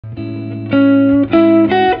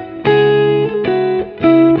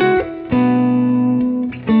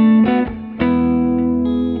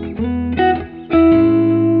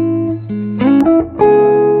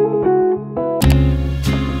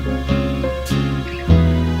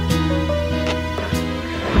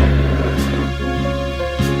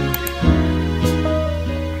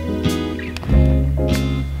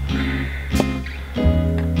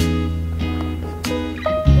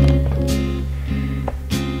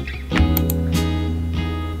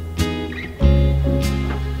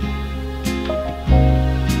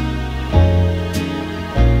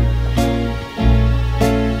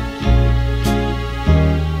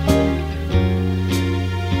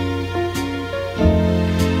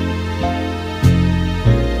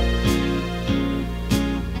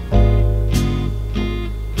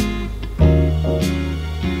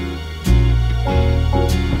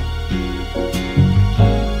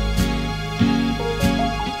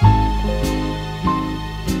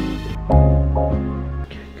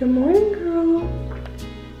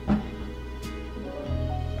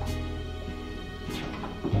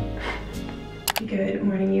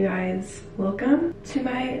to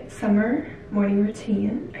my summer morning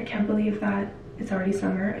routine. I can't believe that it's already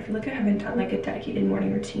summer. I feel like I haven't done like a dedicated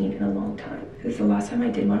morning routine in a long time, because the last time I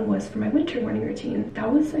did one was for my winter morning routine. That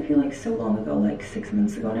was, I feel like, so long ago, like 6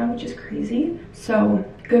 months ago now, which is crazy. So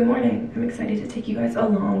good morning. I'm excited to take you guys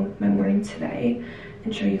along my morning today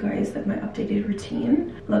and show you guys like my updated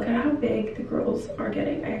routine. Look at how big the girls are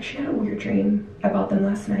getting. I actually had a weird dream about them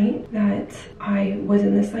last night, that I was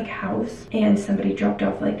in this like house and somebody dropped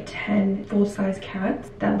off like 10 full-size cats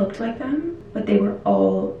that looked like them, but they were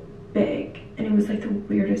all big, and it was like the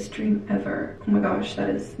weirdest dream ever. Oh my gosh, that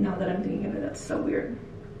is, now that I'm thinking of it, that's so weird.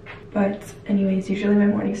 But anyways, usually my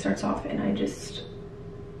morning starts off and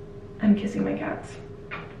I'm kissing my cats.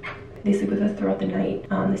 They sleep with us throughout the night.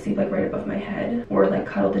 They sleep like right above my head or like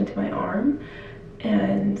cuddled into my arm,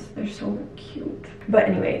 and they're so cute. But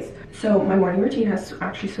anyways, so my morning routine has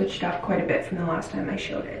actually switched up quite a bit from the last time I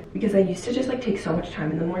showed it, because I used to just like take so much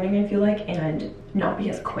time in the morning, I feel like, and not be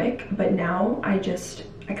as quick. But now I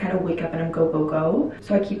kind of wake up and I'm go.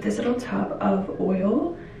 So I keep this little tub of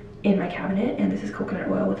oil in my cabinet, and this is coconut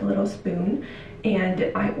oil with a little spoon,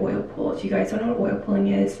 and I oil pull. If you guys don't know what oil pulling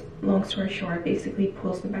is, long story short, basically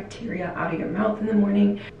pulls the bacteria out of your mouth in the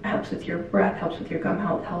morning, helps with your breath, helps with your gum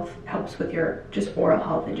health, helps with your just oral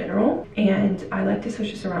health in general. And I like to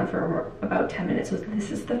switch this around for about 10 minutes. So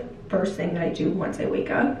this is the first thing that I do once I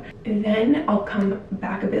wake up. And then I'll come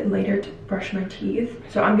back a bit later to brush my teeth.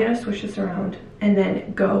 So I'm gonna switch this around and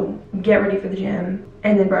then go get ready for the gym.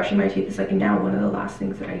 And then brushing my teeth is like now one of the last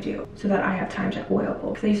things that I do, so that I have time to oil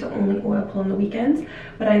pull, because I used to only oil pull on the weekends.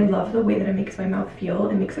 But I love the way that it makes my mouth feel.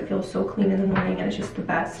 It makes it feel so clean in the morning, and it's just the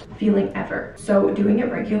best feeling ever. So doing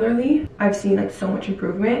it regularly, I've seen like so much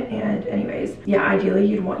improvement. And anyways, yeah, ideally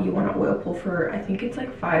you want to oil pull for, I think it's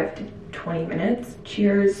like 5 to 20 minutes.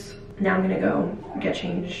 Cheers. Now I'm gonna go get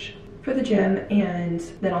changed for the gym, and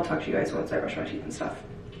then I'll talk to you guys once I brush my teeth and stuff.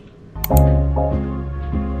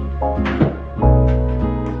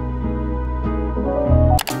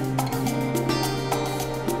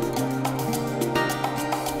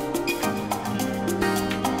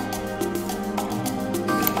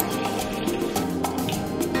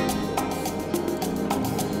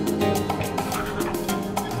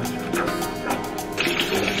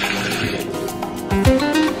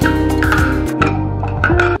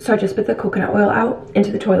 So I just put the coconut oil out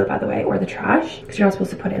into the toilet, by the way, or the trash, because you're not supposed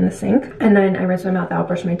to put it in the sink. And then I rinse my mouth out,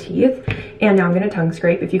 brush my teeth, and now I'm gonna tongue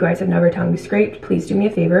scrape. If you guys have never tongue scraped, please do me a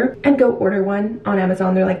favor and go order one on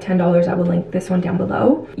Amazon. They're like $10. I will link this one down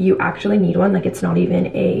below. You actually need one. Like, it's not even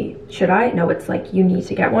a should I? No, it's like you need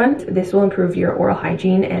to get one. This will improve your oral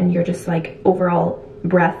hygiene and your just like overall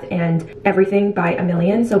breath and everything by a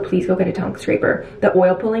million. So please go get a tongue scraper. The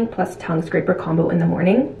oil pulling plus tongue scraper combo in the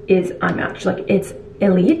morning is unmatched. Like, it's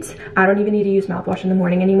elite. I don't even need to use mouthwash in the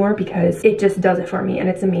morning anymore, because it just does it for me and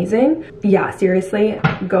it's amazing. Yeah, seriously,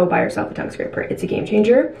 go buy yourself a tongue scraper. It's a game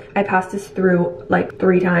changer. I passed this through like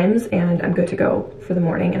 3 times and I'm good to go for the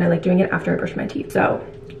morning, and I like doing it after I brush my teeth. So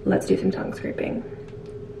let's do some tongue scraping.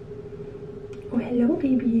 Oh, hello,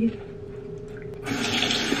 baby.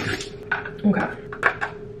 Okay.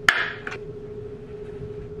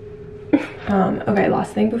 Okay,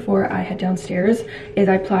 last thing before I head downstairs is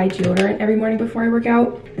I apply deodorant every morning before I work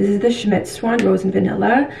out. This is the Schmidt's one, Rose and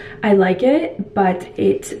Vanilla. I like it, but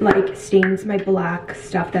it like stains my black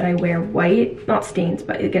stuff that I wear white. Not stains,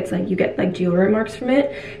 but it gets like, you get like deodorant marks from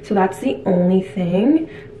it. So that's the only thing.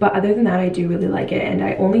 But other than that, I do really like it, and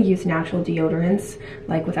I only use natural deodorants,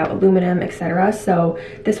 like without aluminum, etc. So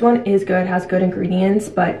this one is good, has good ingredients,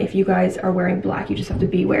 but if you guys are wearing black, you just have to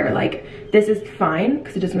beware. Like, this is fine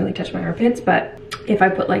because it doesn't really touch my armpits, but if I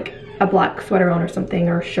put like a black sweater on or something,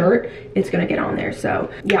 or a shirt, it's gonna get on there. So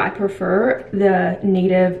yeah, I prefer the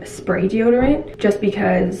native spray deodorant just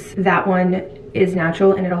because that one is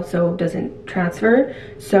natural and it also doesn't transfer.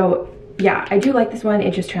 So yeah, I do like this one.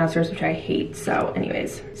 It just transfers, which I hate. So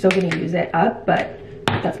anyways, still gonna use it up, but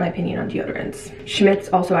that's my opinion on deodorants. Schmidt's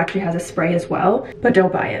also actually has a spray as well, but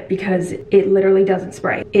don't buy it because it literally doesn't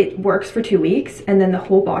spray. It works for 2 weeks, and then the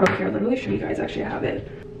whole bottle here, let me show you guys, actually I have it.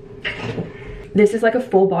 This is like a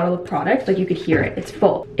full bottle of product. Like, you could hear it, it's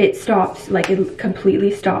full. It stops, like it completely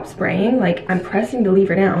stops spraying. Like, I'm pressing the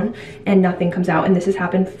lever down and nothing comes out. And this has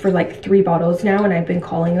happened for like 3 bottles now, and I've been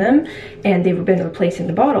calling them and they've been replacing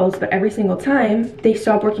the bottles, but every single time they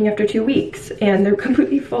stop working after 2 weeks and they're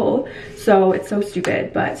completely full. So it's so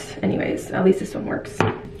stupid, but anyways, at least this one works.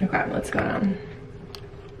 Okay, let's go down.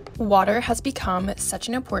 Water has become such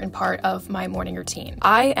an important part of my morning routine.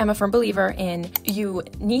 I am a firm believer in you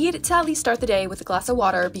need to at least start the day with a glass of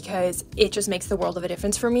water because it just makes the world of a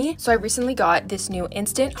difference for me. So I recently got this new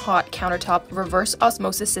instant hot countertop reverse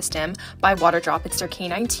osmosis system by Waterdrop. It's their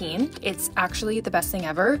K19. It's actually the best thing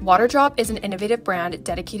ever. Waterdrop is an innovative brand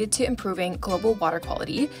dedicated to improving global water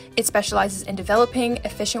quality. It specializes in developing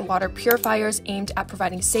efficient water purifiers aimed at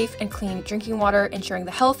providing safe and clean drinking water, ensuring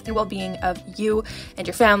the health and well-being of you and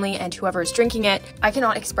your family and whoever is drinking it. I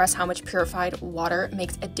cannot express how much purified water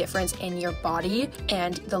makes a difference in your body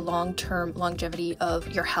and the long-term longevity of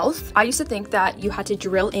your health. I used to think that you had to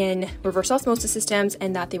drill in reverse osmosis systems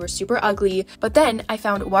and that they were super ugly, but then I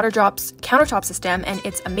found Waterdrop's countertop system and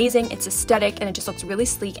it's amazing, it's aesthetic, and it just looks really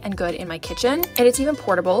sleek and good in my kitchen. And it's even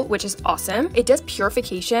portable, which is awesome. It does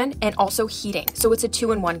purification and also heating. So it's a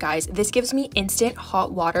 2-in-1, guys. This gives me instant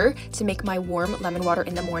hot water to make my warm lemon water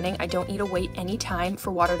in the morning. I don't need to wait any time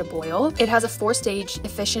for water to boil. It has a 4-stage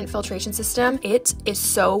efficient filtration system. It is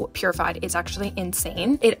so purified. It's actually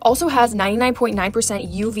insane. It also has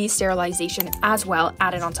 99.9% UV sterilization as well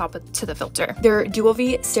added on top to the filter. Their Dual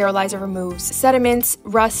V sterilizer removes sediments,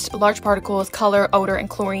 rust, large particles, color, odor, and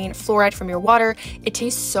chlorine, fluoride from your water. It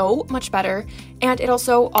tastes so much better. And it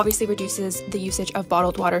also obviously reduces the usage of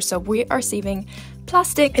bottled water, so we are saving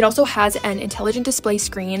plastic. It also has an intelligent display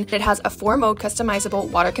screen. It has a 4-mode customizable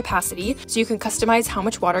water capacity, so you can customize how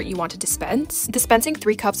much water you want to dispense. Dispensing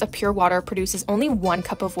 3 cups of pure water produces only 1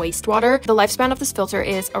 cup of wastewater. The lifespan of this filter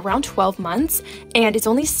is around 12 months, and it's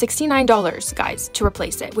only $69, guys, to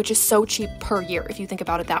replace it, which is so cheap per year if you think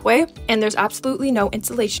about it that way. And there's absolutely no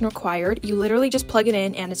installation required. You literally just plug it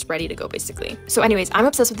in and it's ready to go, basically. So anyways, I'm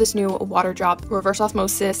obsessed with this new Waterdrop reverse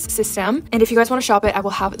osmosis system, and if you guys want to shop it, I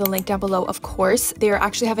will have the link down below, of course. They are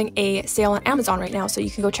actually having a sale on Amazon right now, so you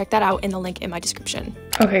can go check that out in the link in my description.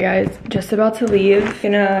 Okay guys, just about to leave.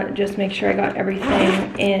 Gonna just make sure I got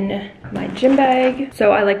everything in my gym bag.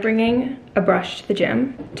 So I like bringing a brush to the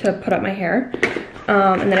gym to put up my hair,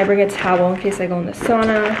 and then I bring a towel in case I go in the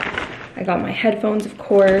sauna. I got my headphones, of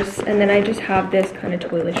course, and then I just have this kind of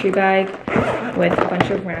toiletry bag with a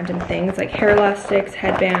bunch of random things like hair elastics,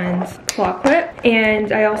 headbands, claw clip,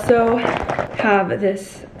 and I also have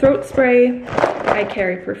this throat spray. I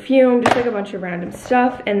carry perfume, just like a bunch of random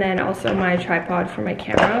stuff, and then also my tripod for my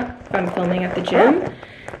camera if I'm filming at the gym,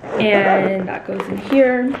 and that goes in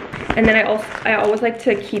here. And then I always like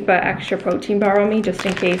to keep an extra protein bar on me just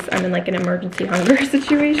in case I'm in like an emergency hunger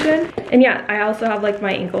situation. And yeah, I also have like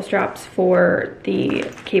my ankle straps for the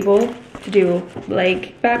cable to do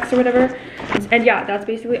leg backs or whatever. And yeah, that's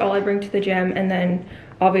basically all I bring to the gym, and then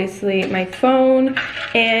obviously my phone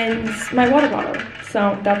and my water bottle.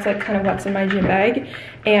 So that's like kind of what's in my gym bag.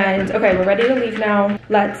 And okay, we're ready to leave now.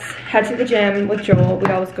 Let's head to the gym with Joel. We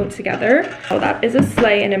always go together. Oh, that is a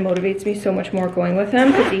sleigh, and it motivates me so much more going with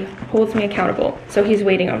him because he holds me accountable. So he's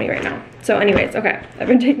waiting on me right now. So anyways, okay, I've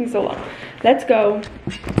been taking so long. Let's go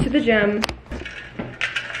to the gym.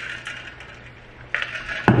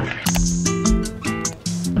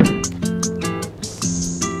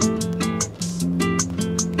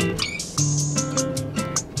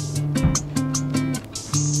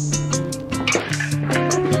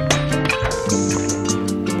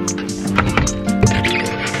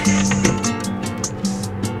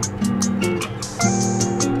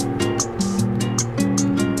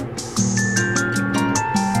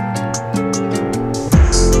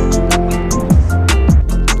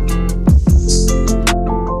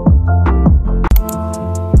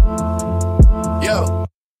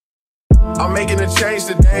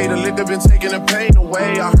 Today, the liquor been taking the pain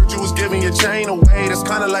away. I heard you was giving your chain away. That's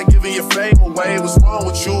kinda like giving your fame away. What's wrong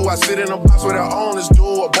with you? I sit in a box where the owners do.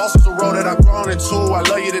 A boss is a role that I've grown into. I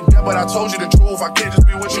love you to death, but I told you the truth. I can't just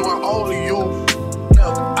be with you and only you.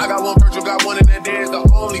 I got one Virgil, got one, and that there's the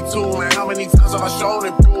only two, man. How many times have I shown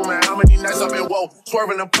and proved, man? How many nights I've been woke,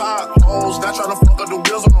 swerving the potholes, not trying to fuck up the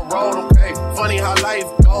wheels on the road, okay? Funny how life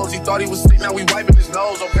goes. He thought he was sick, now we wiping his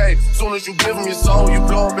nose, okay? Soon as you give him your soul, you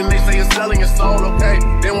blow up and they say you're selling your soul, okay?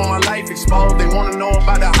 They want my life exposed, they wanna know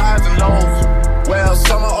about the highs and lows. Well,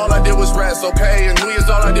 summer all I did was rest, okay? And New Year's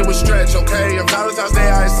all I did was stretch, okay? And Valentine's Day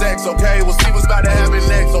I had sex, okay? We'll see what's about to happen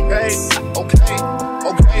next, okay? Okay,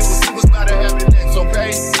 okay, we'll see what's about to happen next, okay?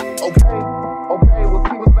 Okay, okay, we'll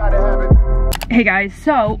see what's about to happen. Hey guys,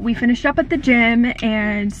 so we finished up at the gym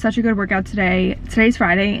and such a good workout today. Today's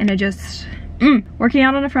Friday and I just Working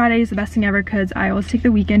out on a Friday is the best thing ever because I always take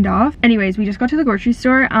the weekend off. Anyways, we just got to the grocery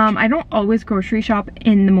store. I don't always grocery shop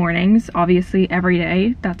in the mornings, obviously every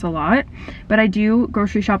day, that's a lot, but I do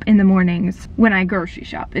grocery shop in the mornings when I grocery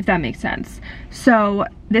shop, if that makes sense. So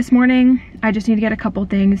this morning, I just need to get a couple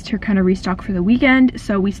things to kind of restock for the weekend.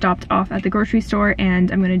 So we stopped off at the grocery store and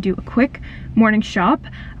I'm gonna do a quick morning shop.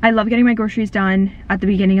 I love getting my groceries done at the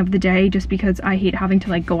beginning of the day just because I hate having to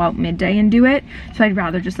like go out midday and do it. So I'd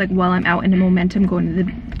rather just like while I'm out in the momentum going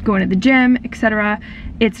to the gym, etc.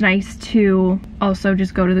 It's nice to also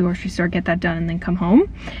just go to the grocery store, get that done, and then come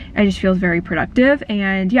home. It just feels very productive.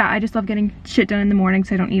 And yeah, I just love getting shit done in the morning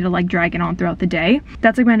so I don't need to like drag it on throughout the day.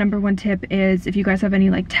 That's like my #1 tip is if you guys have any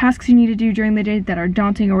like tasks you need to do during the day that are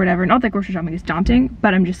daunting or whatever, not that grocery shopping is daunting,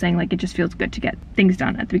 but I'm just saying like it just feels good to get things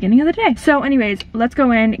done at the beginning of the day. So anyways, let's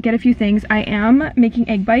go in, get a few things. I am making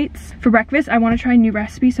egg bites for breakfast. I want to try a new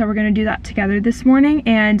recipe, so we're going to do that together this morning,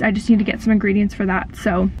 and I just need to get some ingredients for that.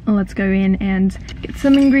 So let's go in and get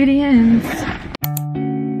some ingredients.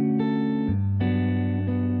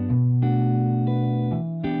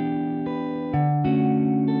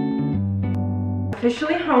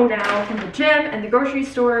 Officially home now from the gym and the grocery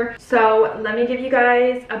store, so let me give you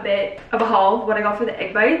guys a bit of a haul of what I got for the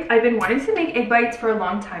egg bites. I've been wanting to make egg bites for a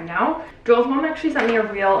long time now. Joel's mom actually sent me a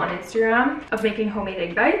reel on Instagram of making homemade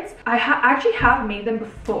egg bites. I actually have made them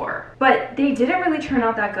before, but they didn't really turn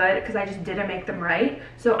out that good because I just didn't make them right.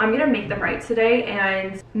 So I'm gonna make them right today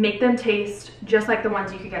and make them taste just like the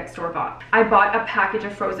ones you could get store-bought. I bought a package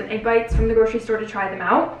of frozen egg bites from the grocery store to try them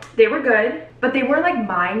out. They were good, but they weren't like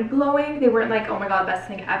mind-blowing. They weren't like, oh my god, best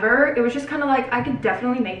thing ever. It was just kind of like, I could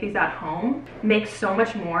definitely make these at home, make so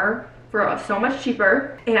much more for so much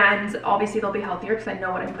cheaper, and obviously they'll be healthier because I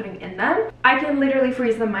know what I'm putting in them. I can literally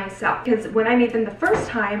freeze them myself because when I made them the first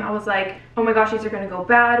time, I was like, oh my gosh, these are gonna go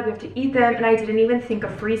bad, we have to eat them, and I didn't even think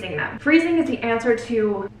of freezing them. Freezing is the answer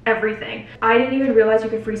to everything. I didn't even realize you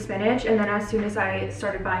could freeze spinach, and then as soon as I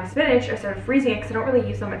started buying spinach, I started freezing it because I don't really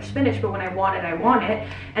use so much spinach, but when I want it,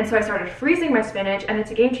 and so I started freezing my spinach, and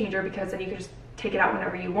it's a game changer because then you can just take it out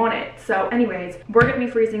whenever you want it. So anyways, we're gonna be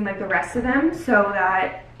freezing like the rest of them so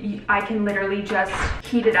that I can literally just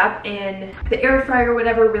heat it up in the air fryer or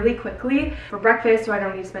whatever really quickly for breakfast so I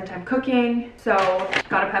don't need to spend time cooking. So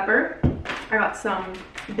got a pepper, I got some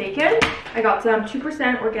bacon, I got some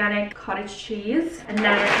 2% organic cottage cheese, and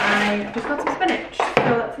then I just got some spinach. So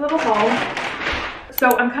that's a little haul.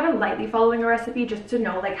 So I'm kind of lightly following a recipe just to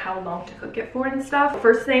know like how long to cook it for and stuff.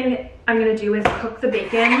 First thing I'm gonna do is cook the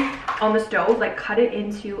bacon on the stove, like cut it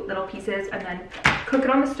into little pieces and then cook it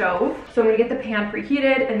on the stove. So I'm gonna get the pan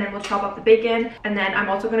preheated and then we'll chop up the bacon, and then I'm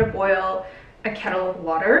also gonna boil a kettle of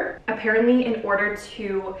water. Apparently in order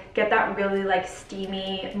to get that really like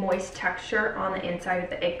steamy moist texture on the inside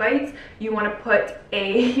of the egg bites, you want to put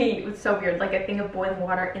it's so weird, like a thing of boiling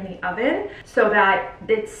water in the oven so that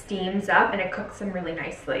it steams up and it cooks them really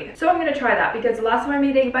nicely. So I'm gonna try that because the last time I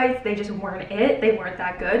made egg bites, they just weren't they weren't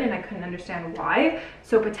that good and I couldn't understand why.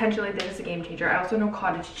 So potentially this is a game changer. I also know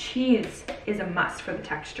cottage cheese is a must for the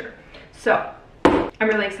texture. So I'm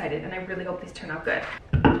really excited and I really hope these turn out good.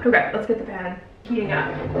 Okay, let's get the pan heating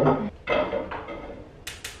up.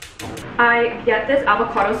 I get this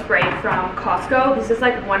avocado spray from Costco. This is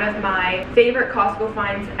like one of my favorite Costco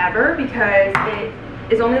finds ever because it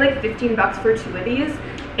is only like 15 bucks for 2 of these.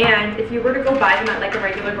 And if you were to go buy them at like a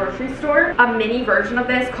regular grocery store, a mini version of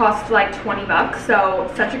this costs like 20 bucks. So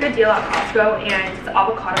such a good deal at Costco, and it's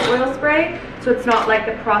avocado oil spray. So it's not like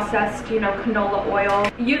the processed, you know, canola oil.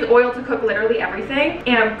 You use oil to cook literally everything,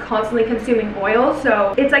 and I'm constantly consuming oil.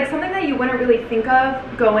 So it's like something that you wouldn't really think of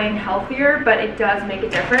going healthier, but it does make a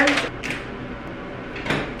difference.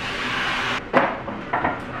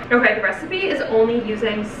 Okay, the recipe is only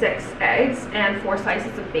using 6 eggs and 4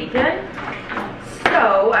 slices of bacon.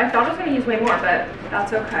 So I thought I was going to use way more, but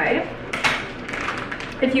that's okay.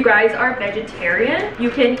 If you guys are vegetarian, you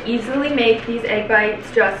can easily make these egg bites,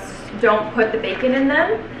 just don't put the bacon in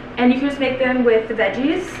them. And you can just make them with the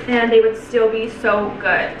veggies and they would still be so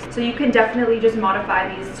good. So you can definitely just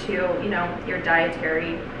modify these to, you know, your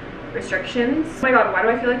dietary restrictions. Oh my god, why do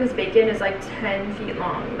I feel like this bacon is like 10 feet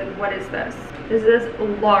long? Like, what is this? This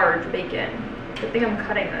is large bacon. Good thing I'm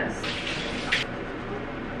cutting this.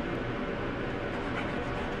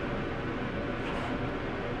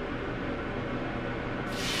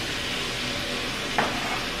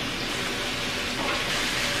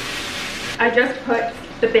 I just put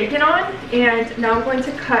the bacon on, and now I'm going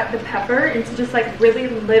to cut the pepper into just like really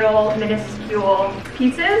little minuscule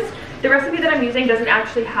pieces. The recipe that I'm using doesn't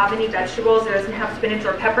actually have any vegetables. It doesn't have spinach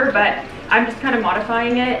or pepper, but I'm just kind of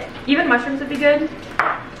modifying it. Even mushrooms would be good.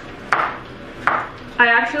 I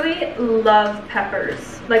actually love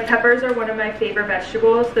peppers. Like, peppers are one of my favorite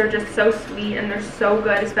vegetables. They're just so sweet and they're so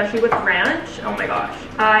good, especially with ranch. Oh my gosh.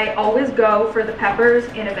 I always go for the peppers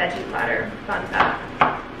in a veggie platter. Fun fact.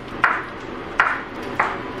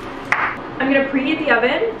 I'm gonna preheat the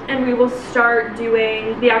oven and we will start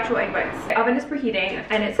doing the actual egg whites. The oven is preheating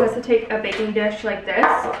and it says to take a baking dish like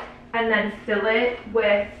this and then fill it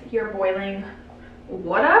with your boiling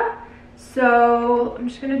water. So I'm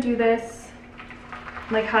just gonna do this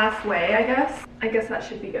like halfway, I guess. I guess that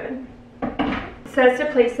should be good. It says to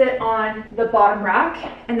place it on the bottom rack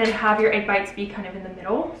and then have your egg whites be kind of in the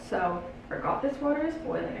middle. So I forgot this water is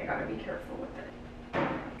boiling. I gotta be careful with it.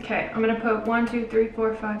 Okay, I'm gonna put 1, 2, 3,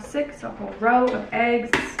 4, 5, 6, a whole row of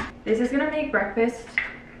eggs. This is gonna make breakfast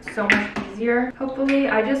so much easier. Hopefully,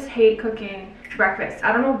 I just hate cooking breakfast.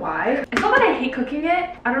 I don't know why. It's not that I hate cooking it.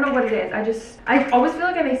 I don't know what it is. I always feel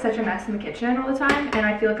like I make such a mess in the kitchen all the time, and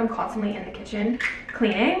I feel like I'm constantly in the kitchen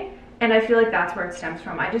cleaning, and I feel like that's where it stems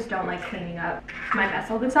from. I just don't like cleaning up my mess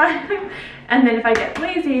all the time. And then if I get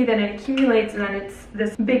lazy, then it accumulates, and then it's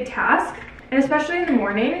this big task. And especially in the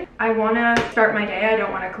morning, I want to start my day. I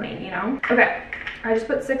don't want to clean, you know? Okay, I just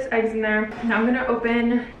put 6 eggs in there. Now I'm going to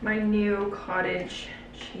open my new cottage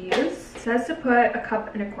cheese. It says to put 1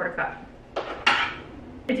 1/4 cups.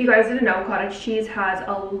 If you guys didn't know, cottage cheese has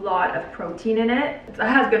a lot of protein in it. It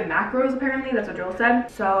has good macros, apparently. That's what Joel said.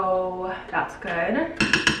 So that's good.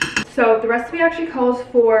 So the recipe actually calls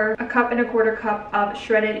for 1 1/4 cup of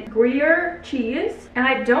shredded Gruyere cheese. And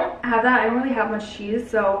I don't have that. I don't really have much cheese,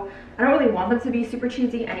 so I don't really want them to be super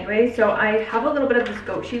cheesy anyway. So I have a little bit of this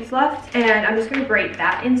goat cheese left, and I'm just gonna grate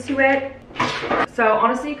that into it. So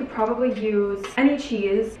honestly, you could probably use any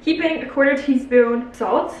cheese. Heaping 1/4 teaspoon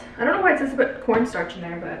salt. I don't know why it says to put cornstarch in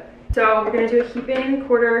there, but. So we're gonna do a heaping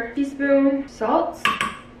 1/4 teaspoon salt.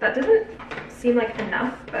 That doesn't seem like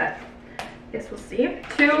enough, but I guess we'll see.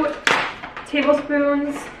 2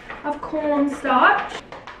 tablespoons of cornstarch.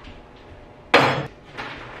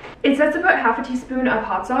 It says to put 1/2 teaspoon of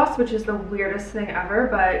hot sauce, which is the weirdest thing ever,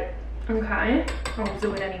 but okay, I'll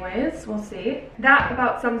do it anyways. We'll see. That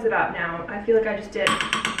about sums it up now. I feel like I just did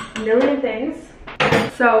a million things.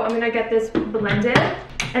 So I'm gonna get this blended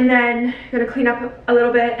and then I'm gonna clean up a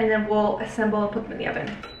little bit and then we'll assemble and put them in the oven.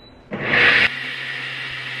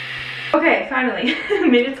 Okay, finally,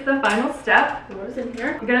 made it to the final step. What is in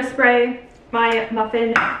here? I'm gonna spray my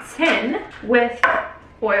muffin tin with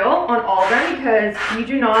oil on all of them because you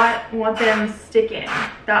do not want them sticking.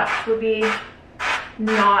 That would be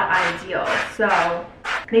not ideal. So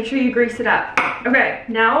make sure you grease it up. Okay,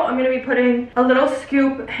 now I'm gonna be putting a little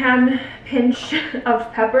scoop hand pinch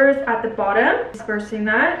of peppers at the bottom, dispersing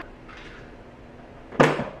that.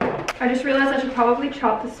 I just realized I should probably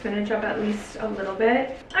chop the spinach up at least a little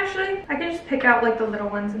bit. Actually, I can just pick out like the little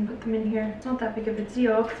ones and put them in here. It's not that big of a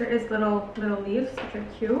deal because there is little leaves, which are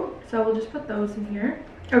cute. So we'll just put those in here.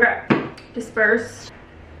 Okay, disperse.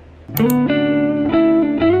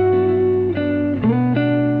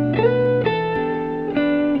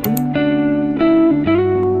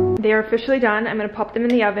 They are officially done. I'm gonna pop them in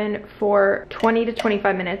the oven for 20 to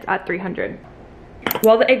 25 minutes at 300.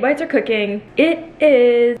 While the egg whites are cooking, it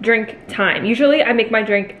is drink time. Usually I make my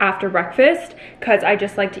drink after breakfast because I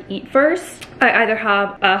just like to eat first. I either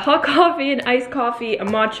have a hot coffee, an iced coffee, a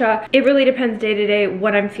matcha. It really depends day to day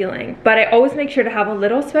what I'm feeling. But I always make sure to have a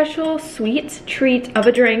little special sweet treat of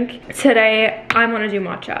a drink. Today, I want to do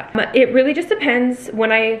matcha. It really just depends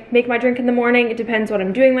when I make my drink in the morning. It depends what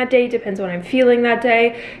I'm doing that day. It depends what I'm feeling that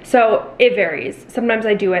day. So it varies. Sometimes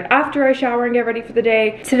I do it after I shower and get ready for the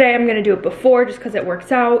day. Today, I'm going to do it before just because it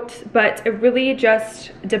works out. But it really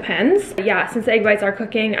just depends. Yeah, since the egg whites are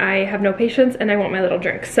cooking, I have no patience and I want my little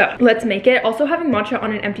drink. So let's make it. Also, having matcha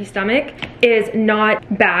on an empty stomach is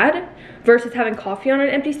not bad versus having coffee on an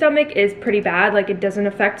empty stomach is pretty bad. Like, it doesn't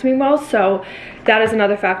affect me well. So that is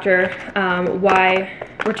another factor why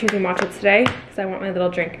we're choosing matcha today, because I want my little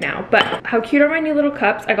drink now. But how cute are my new little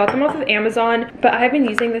cups? I got them off of Amazon, but I have been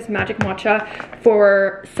using this magic matcha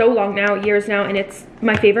for so long now, years now, and it's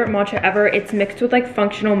my favorite matcha ever. It's mixed with like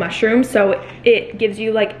functional mushrooms, so it gives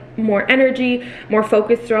you like more energy, more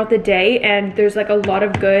focus throughout the day, and there's like a lot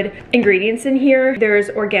of good ingredients in here.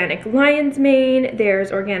 There's organic lion's mane,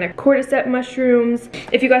 there's organic cordyceps mushrooms.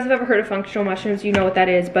 If you guys have ever heard of functional mushrooms, you know what that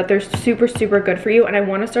is, but they're super, super good for you, and I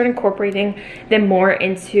want to start incorporating them more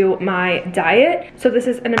into my diet. So this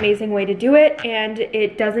is an amazing way to do it, and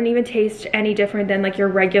it doesn't even taste any different than like your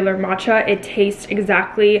regular matcha. It tastes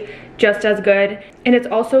exactly just as good. And it's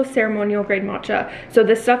also ceremonial grade matcha. So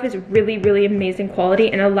this stuff is really, really amazing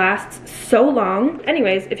quality and it lasts so long.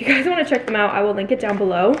 Anyways, if you guys want to check them out, I will link it down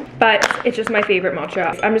below. But it's just my favorite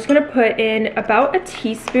matcha. I'm just gonna put in about a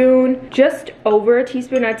teaspoon, just over a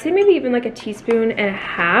teaspoon. I'd say maybe even like a teaspoon and a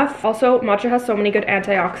half. Also, matcha has so many good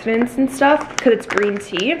antioxidants and stuff because it's green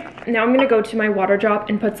tea. Now I'm gonna go to my water drop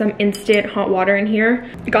and put some instant hot water in here.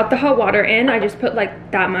 Got the hot water in, I just put like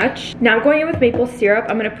that much. Now I'm going in with maple syrup.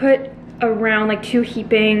 I'm gonna put around like 2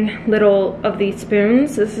 heaping little of these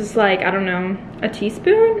spoons. This is like, I don't know, a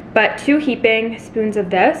teaspoon, but 2 heaping spoons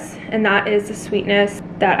of this, and that is the sweetness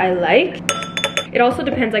that I like. It also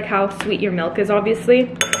depends like how sweet your milk is,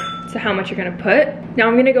 obviously, so how much you're gonna put. Now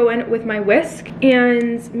I'm gonna go in with my whisk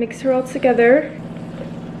and mix her all together.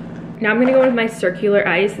 Now I'm gonna go with my circular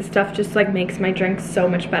ice. This stuff just like makes my drinks so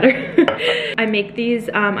much better. I make these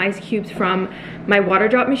ice cubes from my water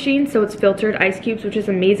drop machine, so it's filtered ice cubes, which is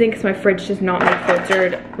amazing because my fridge does not make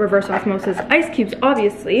filtered reverse osmosis ice cubes,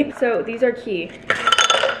 obviously. So these are key.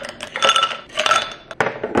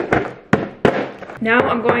 Now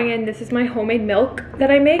I'm going in, this is my homemade milk that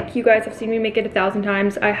I make. You guys have seen me make it 1,000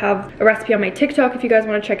 times. I have a recipe on my TikTok if you guys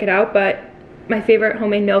want to check it out, but my favorite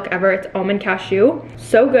homemade milk ever, it's almond cashew.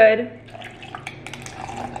 So good.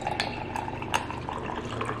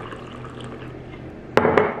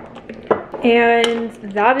 And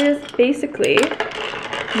that is basically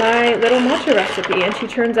my little matcha recipe, and she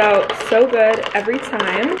turns out so good every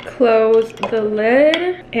time. Close the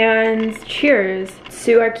lid and cheers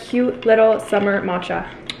to our cute little summer matcha.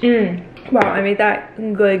 Wow, I made that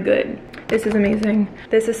good. This is amazing.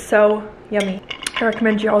 This is so yummy. I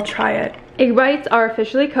recommend you all try it. Egg bites are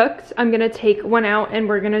officially cooked. I'm gonna take one out and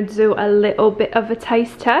we're gonna do a little bit of a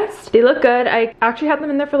taste test. They look good. I actually had them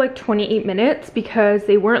in there for like 28 minutes because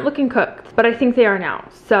they weren't looking cooked, but I think they are now.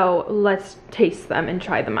 So let's taste them and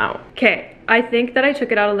try them out. Okay, I think that I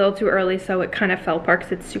took it out a little too early, so it kind of fell apart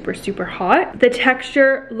because it's super hot. The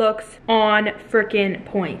texture looks on freaking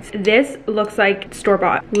point. This looks like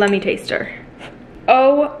store-bought. Let me taste her.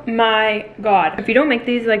 Oh my god. If you don't make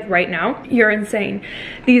these like right now, you're insane.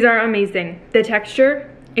 These are amazing. The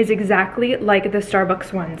texture is exactly like the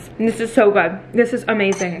Starbucks ones. And this is so good. This is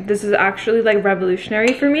amazing. This is actually like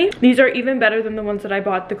revolutionary for me. These are even better than the ones that I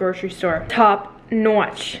bought at the grocery store. Top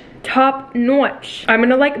notch. Top notch. I'm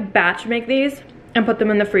gonna like batch make these and put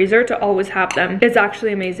them in the freezer to always have them. It's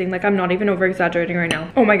actually amazing. Like, I'm not even over exaggerating right now.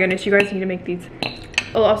 Oh my goodness, you guys need to make these.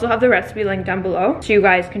 I'll also have the recipe linked down below so you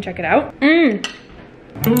guys can check it out.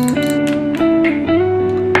 So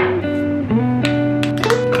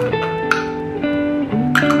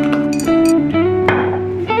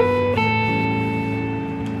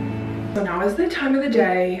now is the time of the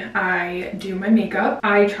day I do my makeup.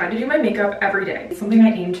 I try to do my makeup every day. It's something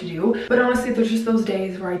I aim to do, but honestly there's just those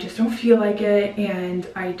days where I just don't feel like it and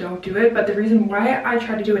I don't do it. But the reason why I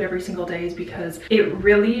try to do it every single day is because it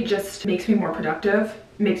really just makes me more productive.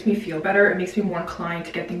 Makes me feel better. It makes me more inclined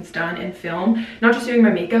to get things done and film. Not just doing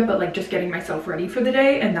my makeup, but like just getting myself ready for the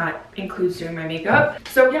day, and that includes doing my makeup.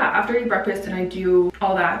 So yeah, after I eat breakfast and I do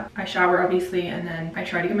all that, I shower obviously, and then I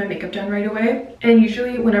try to get my makeup done right away. And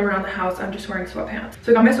usually when I'm around the house, I'm just wearing sweatpants.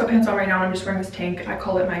 So I got my sweatpants on right now, and I'm just wearing this tank. I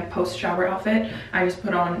call it my post-shower outfit. I just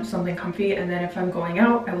put on something comfy, and then if I'm going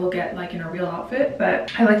out, I will get like in a real outfit,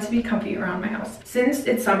 but I like to be comfy around my house. Since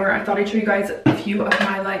it's summer, I thought I'd show you guys a few of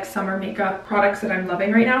my like summer makeup products that I'm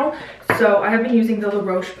loving right now. So I have been using the La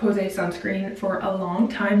Roche-Posay sunscreen for a long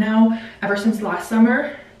time now, ever since last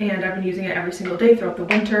summer, and I've been using it every single day throughout the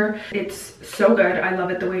winter. It's so good. I love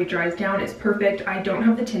it. The way it dries down is perfect. I don't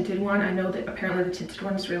have the tinted one. I know that apparently the tinted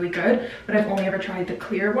one is really good, but I've only ever tried the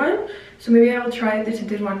clear one. So maybe I will try the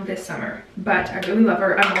tinted one this summer. But I really love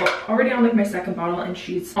her. I'm already on like my second bottle and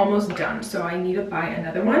she's almost done. So I need to buy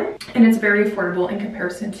another one. And it's very affordable in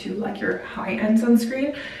comparison to like your high-end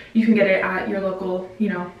sunscreen. You can get it at your local, you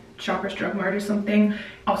know, Shoppers Drug Mart or something.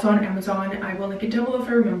 Also on Amazon. I will link it down below if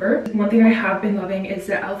I remember. One thing I have been loving is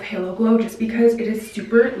the e.l.f. Halo Glow, just because it is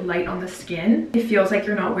super light on the skin. It feels like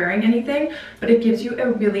you're not wearing anything, but it gives you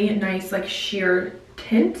a really nice like sheer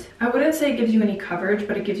tint. I wouldn't say it gives you any coverage,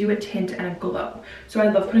 but it gives you a tint and a glow. So I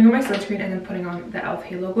love putting on my sunscreen and then putting on the e.l.f.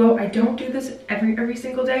 Halo Glow. I don't do this every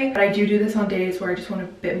single day, but I do this on days where I just want a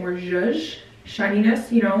bit more zhuzh,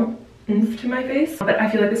 shininess, you know, oomph to my face. But I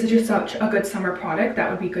feel like this is just such a good summer product that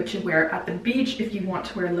would be good to wear at the beach if you want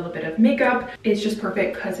to wear a little bit of makeup. It's just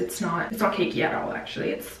perfect because it's not cakey at all. Actually,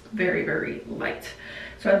 it's very light.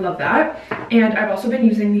 so I love that. And I've also been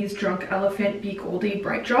using these Drunk Elephant Be Goldy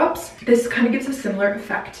Bright Drops. This kind of gives a similar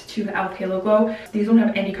effect to the e.l.f. Halo Glow. These don't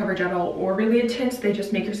have any coverage at all or really a tint. They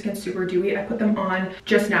just make your skin super dewy. I put them on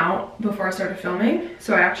just now before I started filming,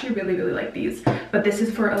 so I actually really like these, but this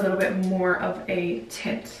is for a little bit more of a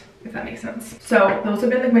tint, if that makes sense. So those have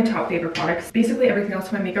been like my top favorite products. Basically everything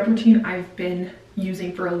else in my makeup routine I've been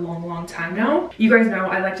using for a long time now. You guys know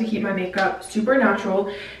I like to keep my makeup super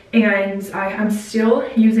natural, and I am still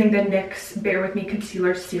using the NYX Bear With Me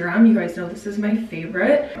Concealer Serum. You guys know this is my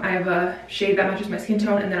favorite. I have a shade that matches my skin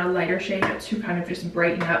tone and then a lighter shade to kind of just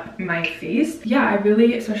brighten up my face. Yeah, I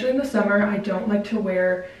really, especially in the summer, I don't like to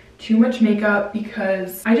wear too much makeup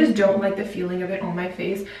because I just don't like the feeling of it on my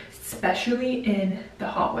face, especially in the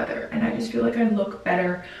hot weather, and I just feel like I look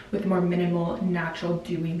better with more minimal, natural,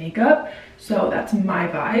 dewy makeup. So that's my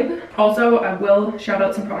vibe. Also, I will shout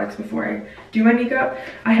out some products before I do my makeup.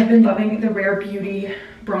 I have been loving the Rare Beauty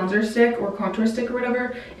bronzer stick or contour stick or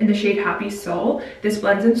whatever in the shade Happy Soul. This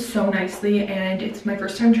blends in so nicely, and it's my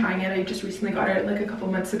first time trying it. I just recently got it like a couple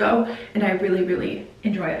months ago, and I really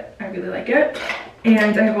enjoy it. I really like it.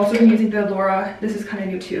 And I have also been using the Laura, this is kind of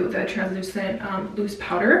new too, the translucent loose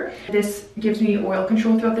powder. This gives me oil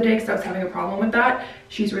control throughout the day because I was having a problem with that.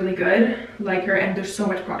 She's really good, like her, and there's so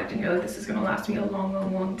much product in here. Like, this is gonna last me a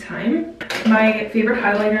long time. My favorite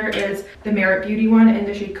highlighter is the Merit Beauty one in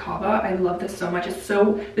the shade Kava. I love this so much.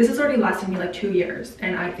 This has already lasted me like 2 years,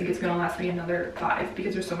 and I think it's gonna last me another 5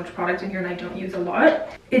 because there's so much product in here and I don't use a lot.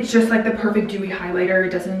 It's just like the perfect dewy highlighter.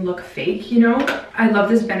 It doesn't look fake, you know? I love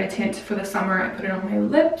this Benetint for the summer. I put it on my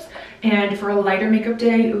lips, and for a lighter makeup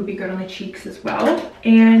day it would be good on the cheeks as well.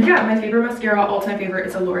 And yeah, my favorite mascara, all-time favorite,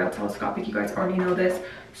 is a L'Oreal Telescopic. You guys already know this.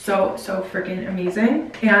 So freaking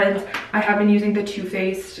amazing. And I have been using the Too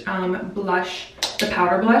Faced blush, the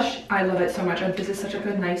powder blush. I love it so much. This is such a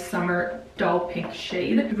good, nice summer dull pink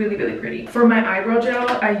shade. Really pretty. For my eyebrow gel,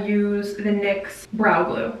 I use the NYX Brow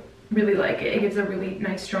Glue. Really like it. It gives a really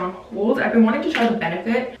nice strong hold. I've been wanting to try the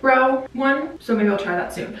Benefit brow one, so maybe I'll try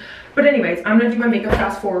that soon. But anyways, I'm gonna do my makeup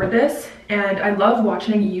fast forward this, and I love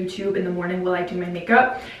watching YouTube in the morning while I do my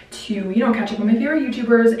makeup to, you know, catch up with my favorite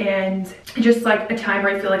YouTubers, and just like a time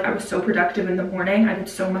where I feel like I was so productive in the morning. I did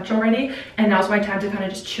so much already, and now's my time to kind of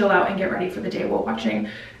just chill out and get ready for the day while watching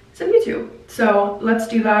some YouTube. So let's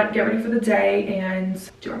do that, get ready for the day, and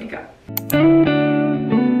do our makeup.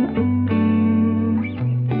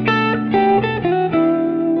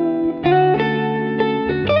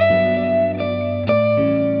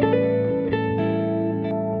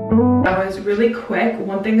 Really quick,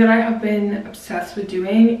 one thing that I have been obsessed with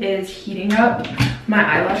doing is heating up my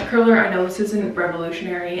eyelash curler. I know this isn't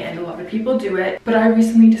revolutionary and a lot of people do it, but I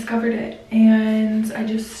recently discovered it, and I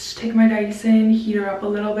just take my Dyson, heat her up a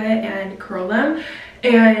little bit, and curl them,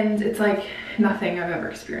 and it's like nothing I've ever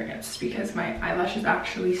experienced because my eyelashes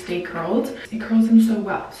actually stay curled. It curls them so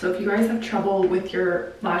well. So if you guys have trouble with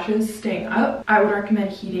your lashes staying up, I would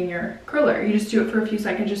recommend heating your curler. You just do it for a few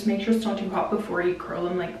seconds. Just make sure it's not too hot before you curl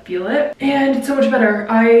them, like feel it. And it's so much better.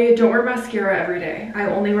 I don't wear mascara every day. I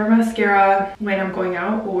only wear mascara when I'm going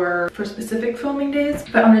out or for specific filming days.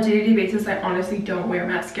 But on a day-to-day basis, I honestly don't wear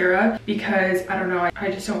mascara because I don't know,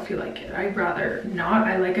 I just don't feel like it. I'd rather not.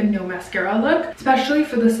 I like a no mascara look, especially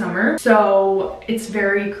for the summer. So it's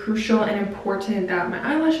very crucial and important that my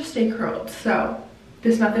eyelashes stay curled. So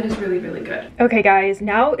this method is really good. Okay guys,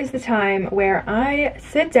 now is the time where I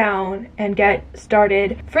sit down and get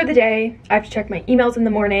started for the day. I have to check my emails in the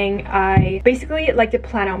morning. I basically like to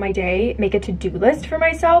plan out my day, make a to-do list for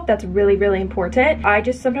myself. That's really important. I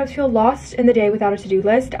just sometimes feel lost in the day without a to-do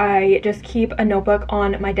list. I just keep a notebook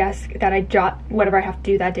on my desk that I jot whatever I have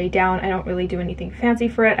to do that day down. I don't really do anything fancy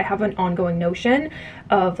for it. I have an ongoing notion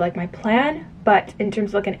of like my plan, but in terms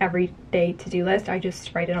of like an everyday to-do list, I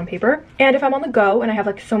just write it on paper. And if I'm on the go and I have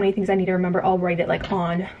like so many things I need to remember, I'll write it like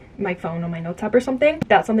on my phone on my notes app or something.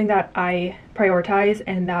 That's something that I prioritize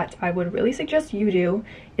and that I would really suggest you do,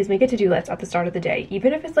 is make a to-do list at the start of the day.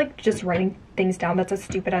 Even if it's like just writing things down that's as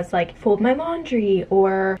stupid as like fold my laundry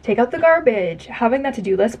or take out the garbage. Having that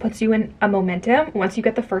to-do list puts you in a momentum. Once you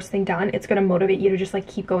get the first thing done, it's going to motivate you to just like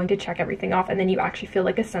keep going to check everything off, and then you actually feel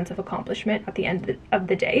like a sense of accomplishment at the end of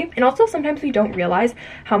the day. And also sometimes we don't realize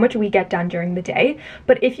how much we get done during the day,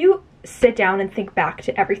 but if you sit down and think back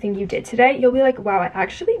to everything you did today, you'll be like, wow, I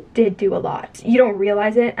actually did do a lot. You don't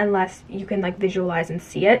realize it unless you can like visualize and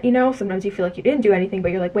see it, you know? Sometimes you feel like you didn't do anything,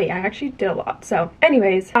 but you're like, wait, I actually did a lot. So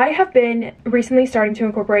anyways, I have been recently starting to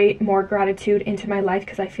incorporate more gratitude into my life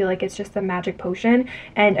because I feel like it's just the magic potion.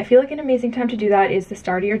 And I feel like an amazing time to do that is the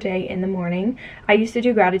start of your day in the morning. I used to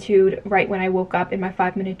do gratitude right when I woke up in my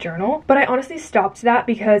 5-minute journal, but I honestly stopped that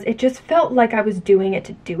because it just felt like I was doing it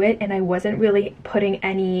to do it and I wasn't really putting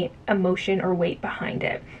any emotion or weight behind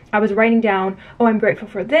it. I was writing down, oh, I'm grateful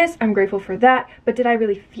for this, I'm grateful for that, but did I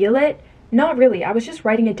really feel it? Not really. I was just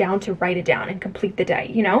writing it down to write it down and complete the day,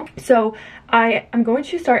 you know? So I'm going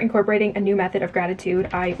to start incorporating a new method of gratitude.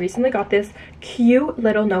 I recently got this cute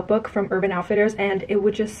little notebook from Urban Outfitters and it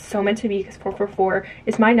was just so meant to be because 444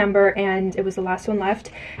 is my number and it was the last one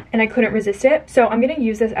left and I couldn't resist it. So I'm going to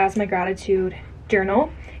use this as my gratitude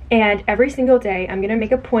journal. And every single day, I'm going to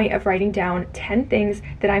make a point of writing down 10 things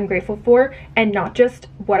that I'm grateful for, and not just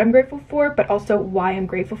what I'm grateful for, but also why I'm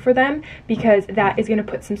grateful for them, because that is going to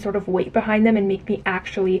put some sort of weight behind them and make me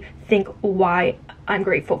actually think why I'm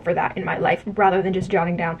grateful for that in my life, rather than just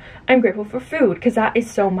jotting down, I'm grateful for food, because that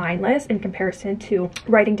is so mindless in comparison to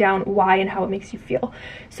writing down why and how it makes you feel.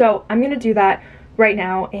 So I'm going to do that right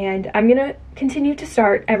now, and I'm gonna continue to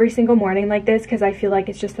start every single morning like this because I feel like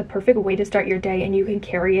it's just the perfect way to start your day and you can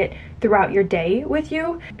carry it throughout your day with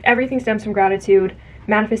you. Everything stems from gratitude,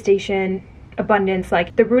 manifestation, abundance.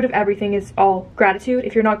 Like the root of everything is all gratitude.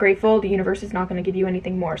 If you're not grateful, the universe is not going to give you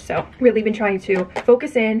anything more. So really been trying to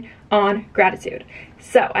focus in on gratitude.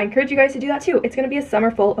 So I encourage you guys to do that too. It's going to be a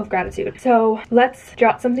summer full of gratitude. So let's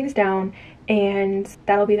jot some things down and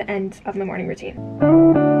that'll be the end of my morning routine.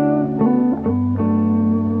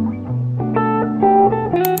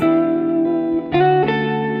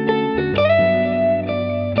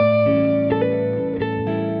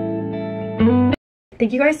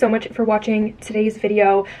 Thank you guys so much for watching today's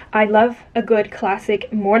video. I love a good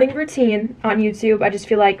classic morning routine on YouTube. I just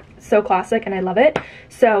feel like so classic and I love it.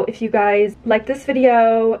 So if you guys like this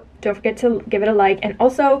video, don't forget to give it a like and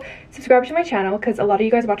also subscribe to my channel because a lot of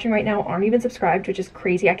you guys watching right now aren't even subscribed, which is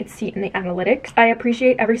crazy. I could see it in the analytics. I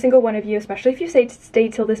appreciate every single one of you, especially if you stay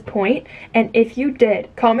till this point. And if you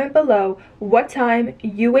did, comment below what time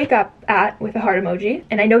you wake up at with a heart emoji.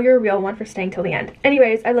 And I know you're a real one for staying till the end.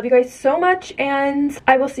 Anyways, I love you guys so much and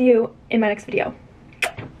I will see you in my next video.